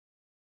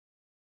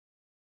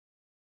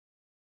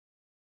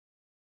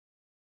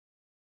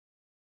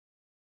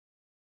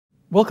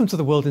Welcome to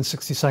the World in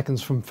 60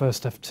 Seconds from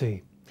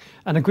FirstFT.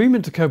 An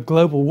agreement to curb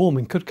global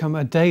warming could come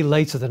a day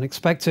later than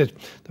expected.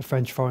 The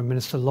French Foreign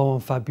Minister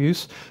Laurent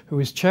Fabius, who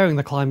is chairing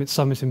the climate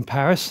summit in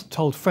Paris,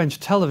 told French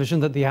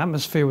television that the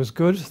atmosphere was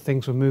good,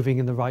 things were moving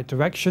in the right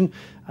direction,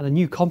 and a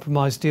new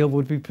compromise deal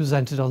would be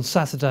presented on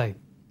Saturday.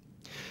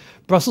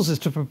 Brussels is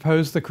to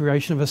propose the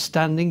creation of a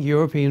standing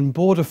European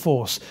border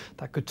force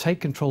that could take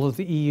control of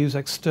the EU's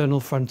external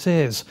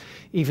frontiers,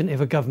 even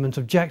if a government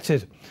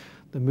objected.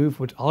 The move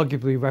would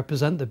arguably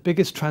represent the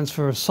biggest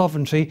transfer of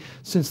sovereignty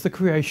since the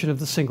creation of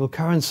the single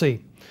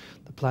currency.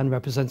 The plan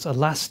represents a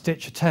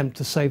last-ditch attempt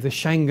to save the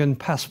Schengen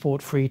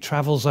passport-free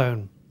travel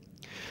zone.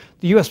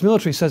 The US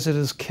military says it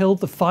has killed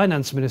the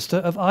finance minister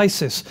of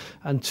ISIS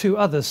and two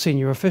other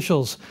senior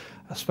officials.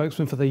 A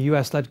spokesman for the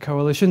US-led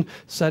coalition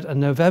said a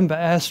November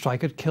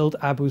airstrike had killed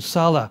Abu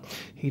Salah.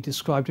 He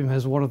described him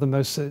as one of the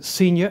most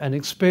senior and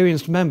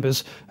experienced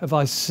members of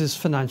ISIS's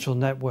financial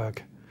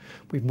network.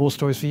 We've more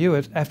stories for you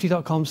at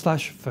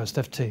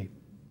ft.com/firstft.